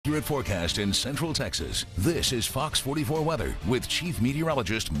accurate forecast in Central Texas. This is Fox 44 Weather with Chief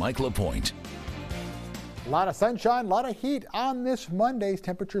Meteorologist Mike LaPoint. A lot of sunshine, a lot of heat on this Monday's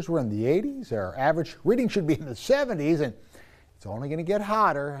temperatures were in the 80s. Our average reading should be in the 70s, and it's only going to get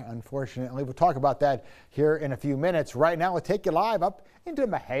hotter, unfortunately. We'll talk about that here in a few minutes. Right now, we'll take you live up into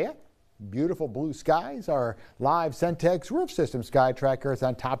Mexia. Beautiful blue skies. Our live Centex roof system sky tracker is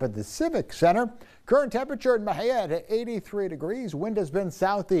on top of the Civic Center. Current temperature in Mexia at 83 degrees. Wind has been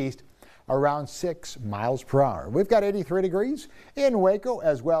southeast around 6 miles per hour. We've got 83 degrees in Waco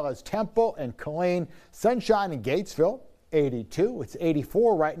as well as Temple and Killeen. Sunshine in Gatesville, 82. It's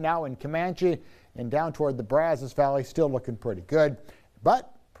 84 right now in Comanche, and down toward the Brazos Valley, still looking pretty good,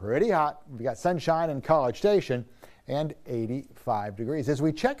 but pretty hot. We've got sunshine in College Station and 85 degrees. As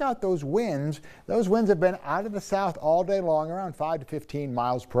we check out those winds have been out of the south all day long, around 5 to 15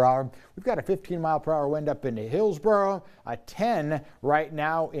 miles per hour. We've got a 15-mile-per-hour wind up into Hillsboro, a 10 right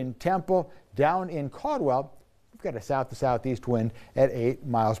now in Temple. Down in Caldwell, we've got a south to southeast wind at 8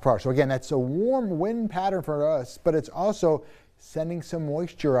 miles per hour. So again, that's a warm wind pattern for us, but it's also sending some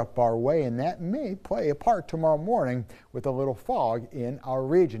moisture up our way, and that may play a part tomorrow morning with a little fog in our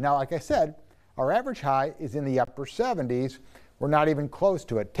region. Now, like I said, our average high is in the upper 70s. We're not even close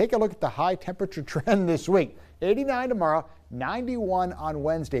to it. Take a look at the high temperature trend this week. 89 tomorrow, 91 on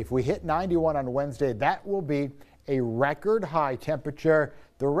Wednesday. If we hit 91 on Wednesday, that will be a record high temperature.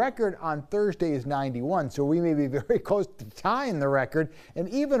 The record on Thursday is 91, so we may be very close to tying the record. And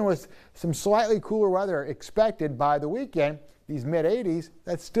even with some slightly cooler weather expected by the weekend, these mid-80s,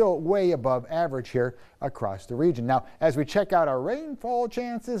 that's still way above average here across the region. Now, as we check out our rainfall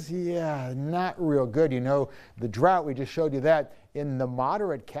chances, yeah, not real good. You know, the drought, we just showed you that in the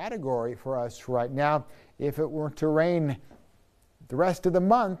moderate category for us right now. If it were to rain the rest of the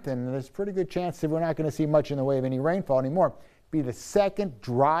month, and there's a pretty good chance that we're not going to see much in the way of any rainfall anymore, be the second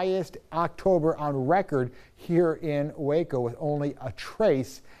driest October on record here in Waco, with only a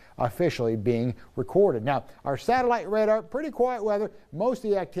trace officially being recorded. Now, our satellite radar, pretty quiet weather. Most of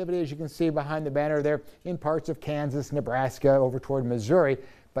the activity, as you can see behind the banner there, in parts of Kansas, Nebraska, over toward Missouri,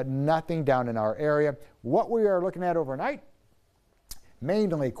 but nothing down in our area. What we are looking at overnight,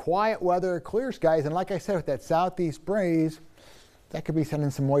 mainly quiet weather, clear skies, and like I said, with that southeast breeze, that could be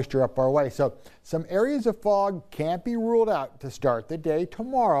sending some moisture up our way. So some areas of fog can't be ruled out to start the day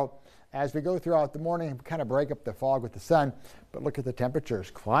tomorrow. As we go throughout the morning, we kind of break up the fog with the sun, but look at the temperatures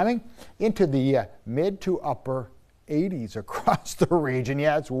climbing into the mid to upper 80s across the region.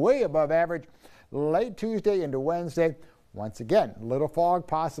 Yeah, it's way above average. Late Tuesday into Wednesday, once again, little fog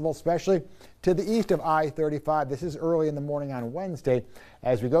possible, especially to the east of I-35. This is early in the morning on Wednesday.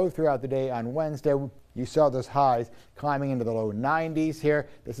 As we go throughout the day on Wednesday, you saw those highs climbing into the low 90s here.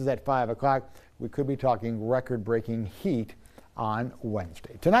 This is at 5 o'clock. We could be talking record-breaking heat on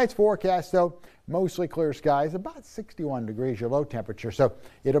Wednesday. Tonight's forecast, though, mostly clear skies, about 61 degrees, your low temperature. So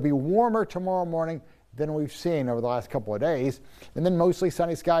it'll be warmer tomorrow morning than we've seen over the last couple of days. And then mostly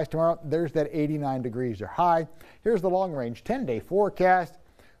sunny skies tomorrow. There's that 89 degrees, your high. Here's the long-range 10-day forecast.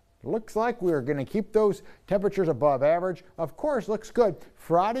 Looks like we're going to keep those temperatures above average. Of course, looks good.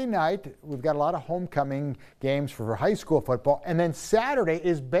 Friday night, we've got a lot of homecoming games for high school football. And then Saturday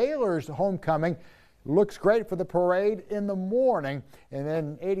is Baylor's homecoming. Looks great for the parade in the morning, and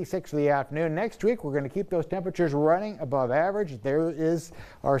then 86 for the afternoon. Next week, we're going to keep those temperatures running above average. There is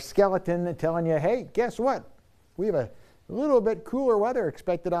our skeleton telling you, hey, guess what? We have a little bit cooler weather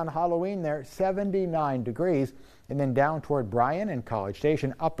expected on Halloween there, 79 degrees. And then down toward Bryan and College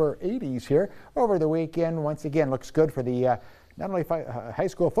Station, upper 80s here over the weekend. Once again, looks good for the not only high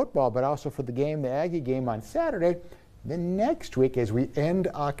school football, but also for the game, the Aggie game on Saturday. Then next week, as we end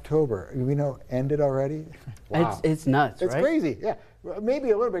October, we know ended already. Wow. It's nuts, it's right? Crazy, yeah.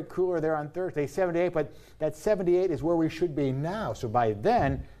 Maybe a little bit cooler there on Thursday, 78, but that 78 is where we should be now. So by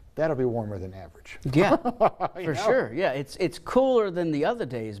then, that'll be warmer than average. Yeah, for sure. Yeah, it's cooler than the other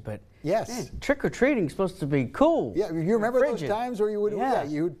days, but yes, man, trick-or-treating is supposed to be cool. Yeah, you remember those times where you would,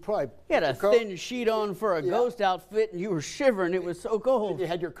 you would probably you had a thin sheet on for a ghost outfit, and you were shivering. It was so cold. You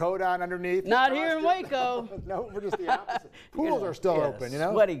had your coat on underneath. Not here in Waco. No, we're just the opposite. Pools are still open, you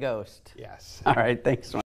know. Sweaty ghost. Yes. All right, thanks.